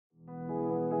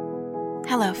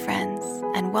Hello, friends,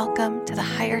 and welcome to the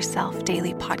Higher Self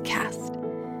Daily Podcast.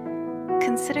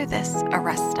 Consider this a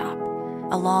rest stop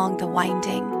along the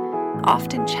winding,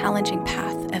 often challenging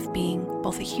path of being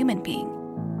both a human being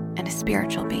and a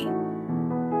spiritual being.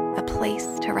 A place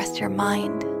to rest your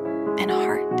mind and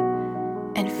heart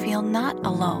and feel not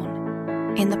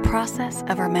alone in the process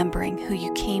of remembering who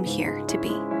you came here to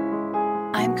be.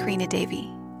 I'm Karina Devi,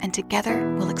 and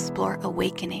together we'll explore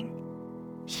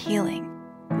awakening, healing,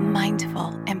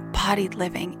 mindful, embodied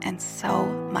living, and so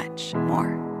much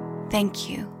more. Thank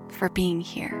you for being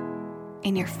here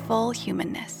in your full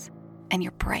humanness and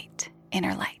your bright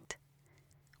inner light.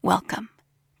 Welcome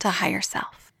to Higher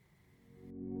Self.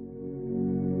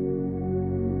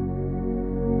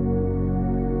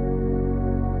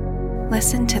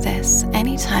 Listen to this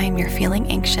anytime you're feeling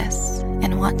anxious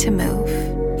and want to move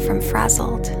from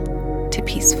frazzled to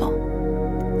peaceful.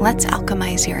 Let's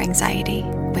alchemize your anxiety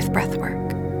with breath work.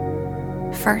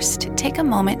 First, take a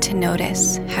moment to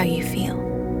notice how you feel.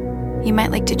 You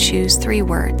might like to choose 3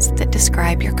 words that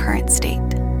describe your current state.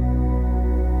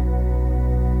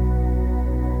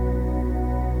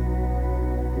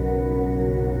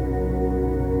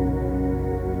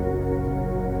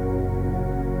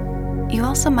 You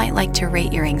also might like to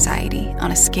rate your anxiety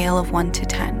on a scale of 1 to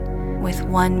 10, with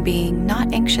 1 being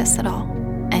not anxious at all,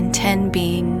 and 10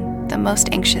 being the most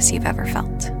anxious you've ever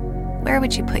felt. Where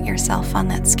would you put yourself on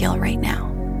that scale right now?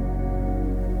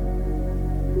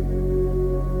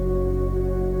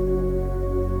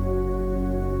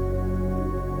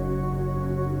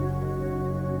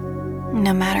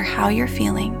 No matter how you're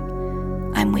feeling,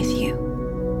 I'm with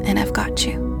you, and I've got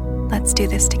you. Let's do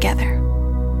this together.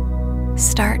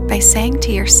 Start by saying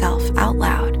to yourself out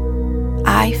loud,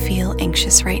 I feel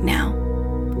anxious right now,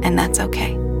 and that's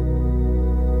okay.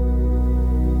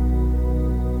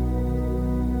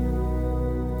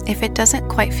 If it doesn't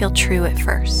quite feel true at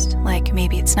first, like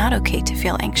maybe it's not okay to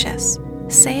feel anxious,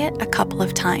 say it a couple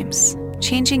of times,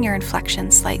 changing your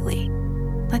inflection slightly.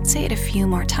 Let's say it a few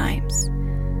more times.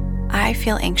 I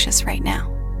feel anxious right now,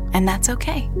 and that's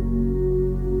okay.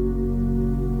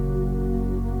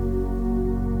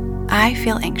 I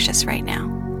feel anxious right now,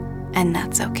 and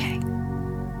that's okay.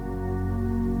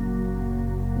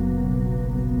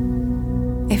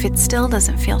 If it still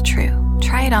doesn't feel true,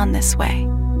 try it on this way.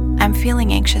 I'm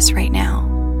feeling anxious right now,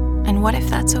 and what if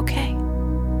that's okay?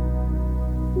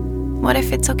 What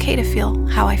if it's okay to feel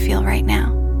how I feel right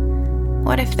now?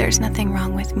 What if there's nothing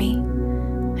wrong with me?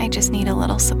 I just need a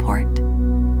little support.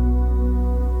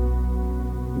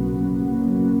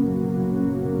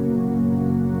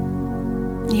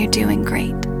 You're doing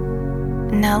great.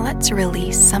 Now let's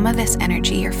release some of this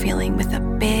energy you're feeling with a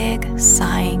big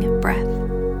sighing breath.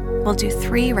 We'll do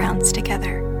 3 rounds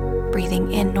together,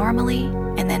 breathing in normally,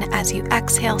 and then as you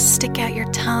exhale, stick out your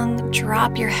tongue,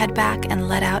 drop your head back, and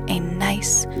let out a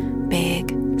nice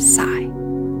big sigh.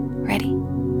 Ready?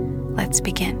 Let's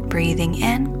begin. Breathing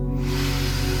in,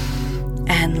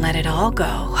 and let it all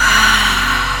go.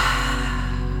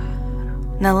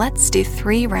 Now let's do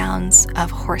 3 rounds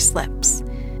of horse lips.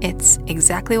 It's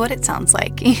exactly what it sounds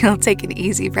like. You'll take an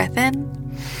easy breath in,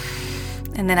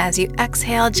 and then as you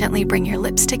exhale, gently bring your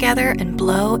lips together and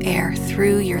blow air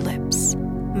through your lips.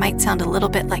 Might sound a little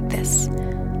bit like this.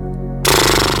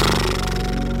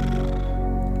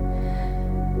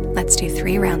 Let's do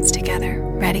 3 rounds together.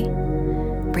 Ready?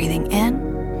 Breathing in,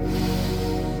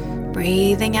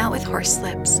 breathing out with horse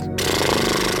lips.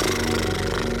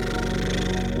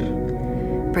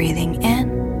 Breathing in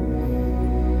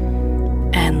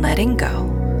and letting go.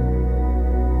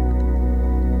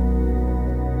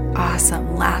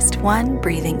 Awesome. Last one.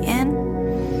 Breathing in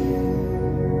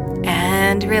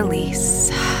and release.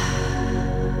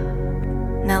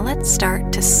 Now let's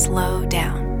start to slow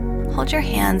down. Hold your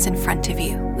hands in front of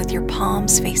you with your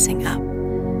palms facing up.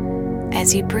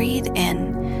 As you breathe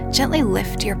in, gently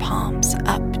lift your palms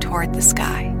up toward the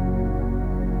sky.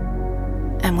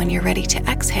 And when you're ready to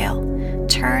exhale,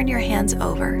 turn your hands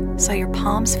over so your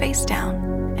palms face down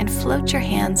and float your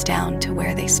hands down to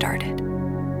where they started.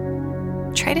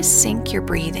 Try to sync your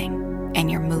breathing and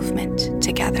your movement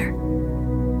together.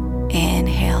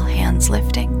 Inhale, hands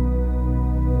lifting.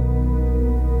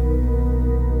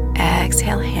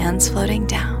 Exhale, hands floating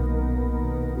down.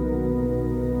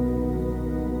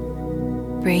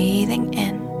 Breathing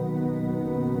in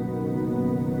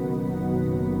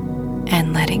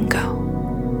and letting go.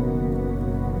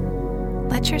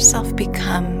 Let yourself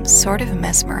become sort of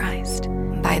mesmerized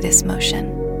by this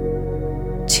motion,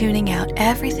 tuning out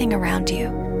everything around you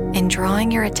and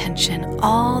drawing your attention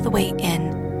all the way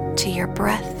in to your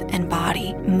breath and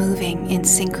body moving in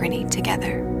synchrony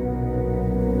together.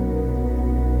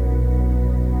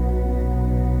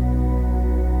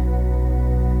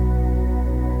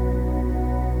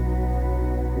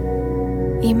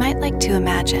 to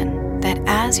imagine that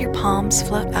as your palms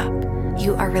float up,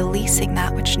 you are releasing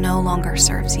that which no longer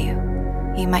serves you.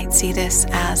 You might see this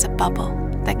as a bubble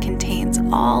that contains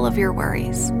all of your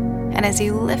worries. And as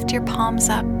you lift your palms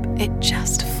up, it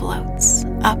just floats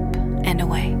up and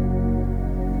away.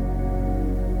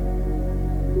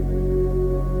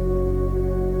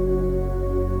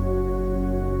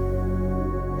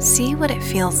 See what it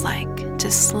feels like to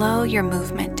slow your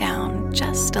movement down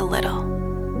just a little.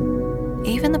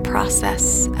 Even the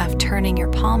process of turning your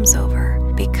palms over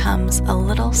becomes a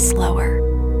little slower,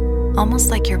 almost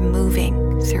like you're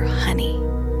moving through honey.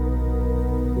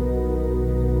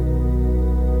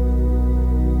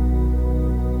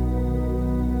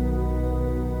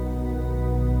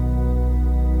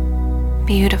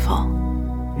 Beautiful.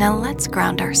 Now let's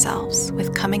ground ourselves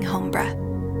with coming home breath.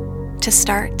 To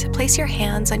start, place your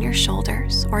hands on your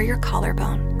shoulders or your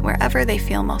collarbone, wherever they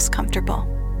feel most comfortable.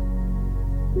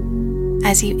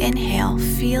 As you inhale,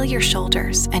 feel your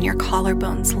shoulders and your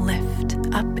collarbones lift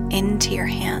up into your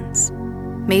hands,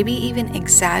 maybe even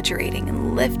exaggerating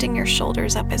and lifting your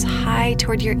shoulders up as high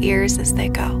toward your ears as they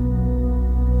go.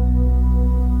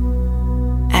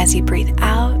 As you breathe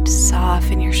out,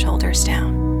 soften your shoulders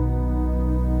down.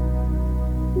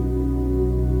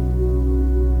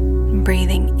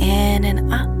 Breathing in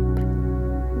and up.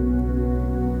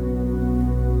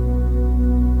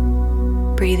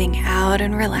 Breathing out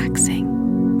and relaxing.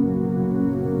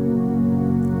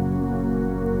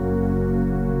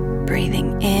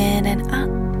 Breathing in and up.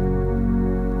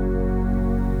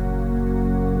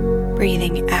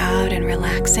 Breathing out and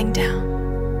relaxing down.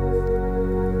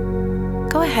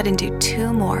 Go ahead and do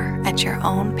 2 more at your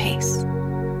own pace.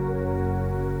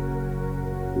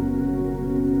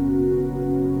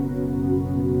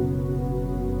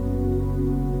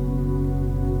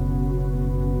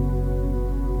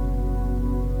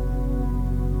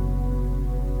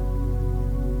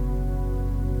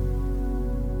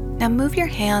 Now move your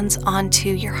hands onto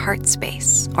your heart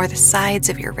space or the sides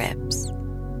of your ribs.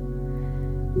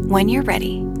 When you're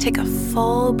ready, take a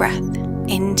full breath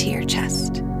into your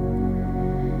chest.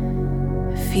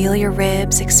 Feel your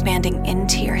ribs expanding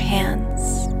into your hands.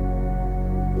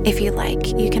 If you like,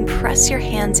 you can press your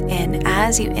hands in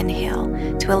as you inhale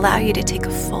to allow you to take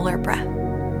a fuller breath.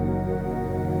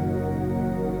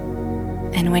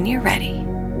 And when you're ready,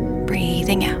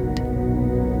 breathing out.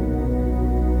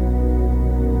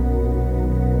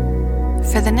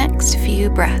 For the next few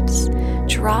breaths,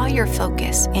 draw your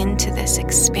focus into this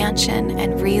expansion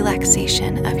and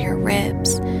relaxation of your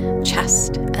ribs,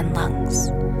 chest, and lungs.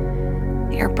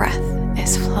 Your breath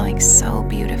is flowing so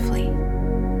beautifully.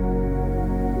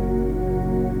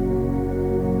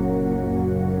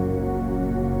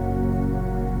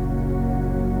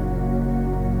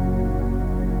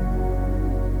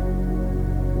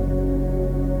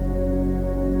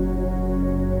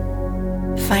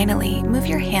 Finally, move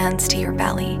your hands to your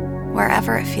belly,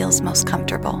 wherever it feels most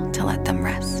comfortable to let them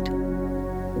rest.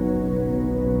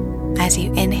 As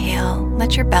you inhale,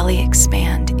 let your belly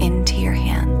expand into your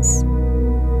hands.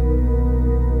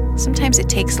 Sometimes it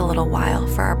takes a little while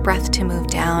for our breath to move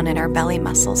down and our belly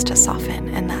muscles to soften,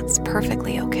 and that's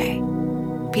perfectly okay.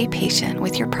 Be patient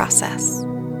with your process.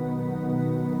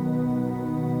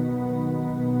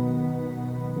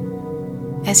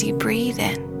 As you breathe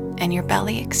in, and your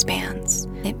belly expands,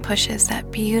 it pushes that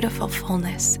beautiful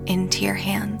fullness into your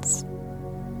hands.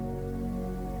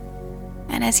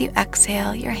 And as you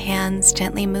exhale, your hands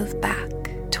gently move back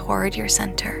toward your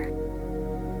center.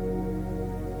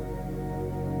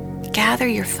 Gather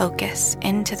your focus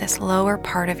into this lower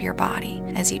part of your body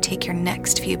as you take your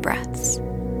next few breaths,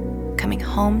 coming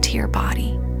home to your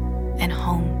body and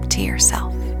home to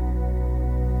yourself.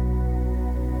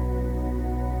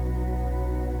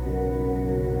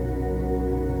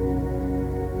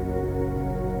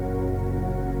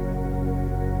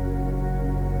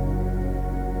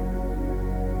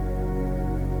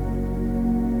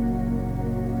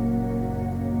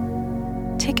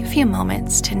 Take a few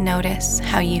moments to notice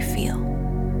how you feel.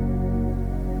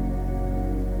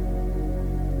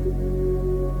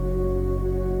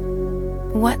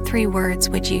 What 3 words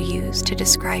would you use to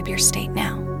describe your state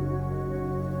now?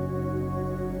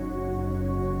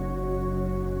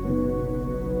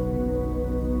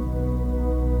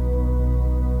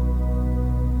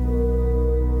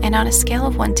 And on a scale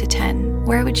of 1 to 10,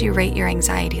 where would you rate your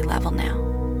anxiety level now?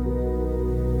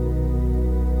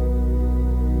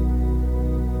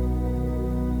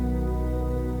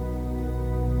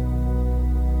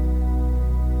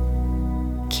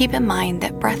 Keep in mind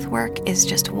that breath work is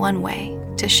just one way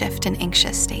to shift an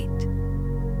anxious state.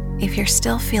 If you're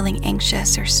still feeling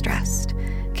anxious or stressed,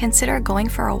 consider going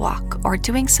for a walk or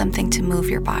doing something to move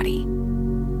your body.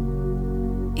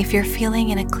 If you're feeling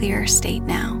in a clearer state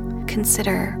now,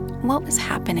 consider what was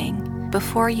happening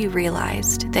before you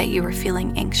realized that you were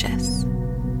feeling anxious.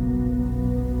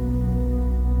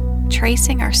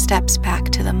 Tracing our steps back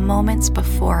to the moments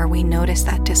before we notice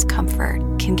that discomfort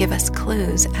can give us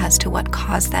clues as to what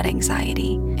caused that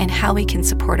anxiety and how we can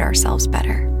support ourselves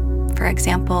better. For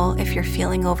example, if you're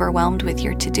feeling overwhelmed with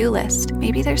your to-do list,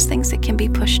 maybe there's things that can be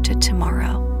pushed to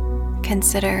tomorrow.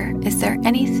 Consider, is there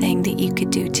anything that you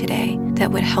could do today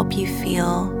that would help you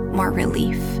feel more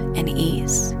relief and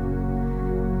ease?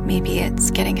 Maybe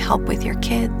it's getting help with your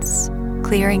kids,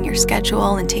 clearing your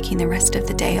schedule and taking the rest of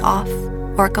the day off,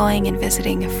 or going and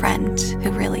visiting a friend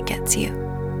who really gets you.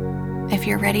 If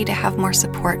you're ready to have more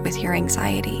support with your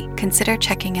anxiety, consider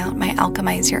checking out my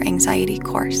Alchemize Your Anxiety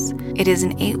course. It is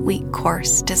an 8-week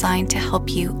course designed to help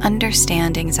you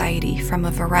understand anxiety from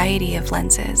a variety of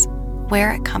lenses,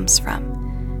 where it comes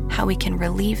from, how we can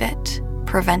relieve it,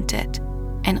 prevent it,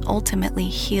 and ultimately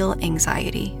heal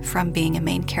anxiety from being a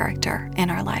main character in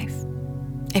our life.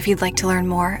 If you'd like to learn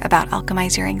more about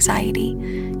Alchemize Your Anxiety,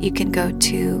 you can go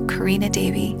to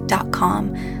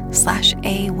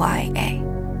karinadavy.com/AYA.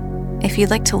 If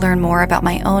you'd like to learn more about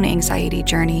my own anxiety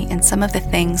journey and some of the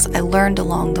things I learned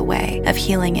along the way of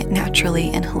healing it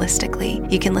naturally and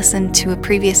holistically, you can listen to a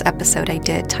previous episode I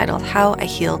did titled How I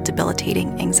Healed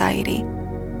Debilitating Anxiety.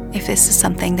 If this is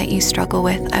something that you struggle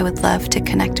with, I would love to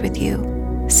connect with you,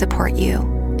 support you,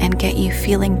 and get you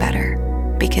feeling better,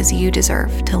 because you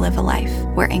deserve to live a life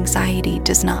where anxiety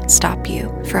does not stop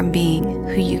you from being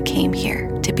who you came here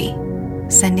to be.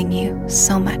 Sending you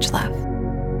so much love.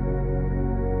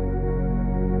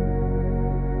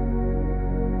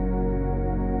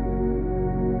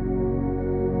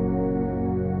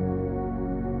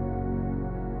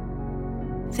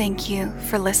 Thank you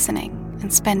for listening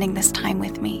and spending this time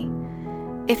with me.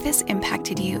 If this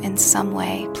impacted you in some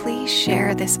way, please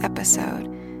share this episode,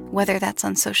 whether that's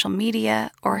on social media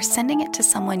or sending it to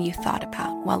someone you thought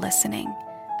about while listening.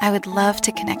 I would love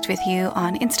to connect with you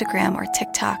on Instagram or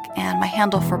TikTok, and my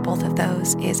handle for both of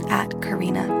those is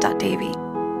 @karina.davy.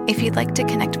 If you'd like to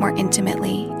connect more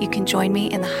intimately, you can join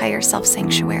me in the Higher Self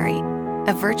Sanctuary,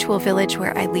 a virtual village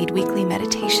where I lead weekly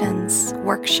meditations,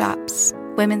 workshops,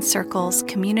 women's circles,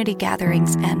 community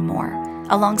gatherings, and more,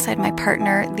 alongside my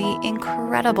partner, the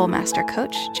incredible master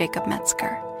coach, Jacob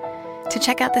Metzger. To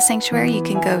check out the sanctuary, you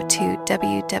can go to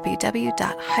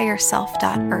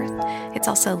www.higherself.earth. It's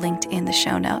also linked in the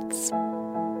show notes.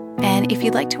 And if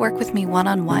you'd like to work with me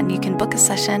one-on-one, you can book a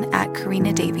session at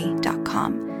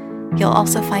karinadavy.com. You'll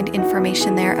also find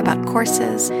information there about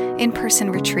courses,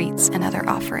 in-person retreats, and other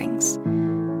offerings.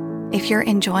 If you're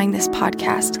enjoying this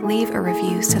podcast, leave a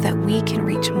review so that we can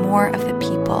reach more of the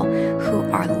people who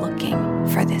are looking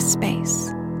for this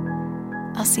space.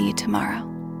 I'll see you tomorrow.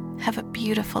 Have a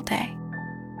beautiful day.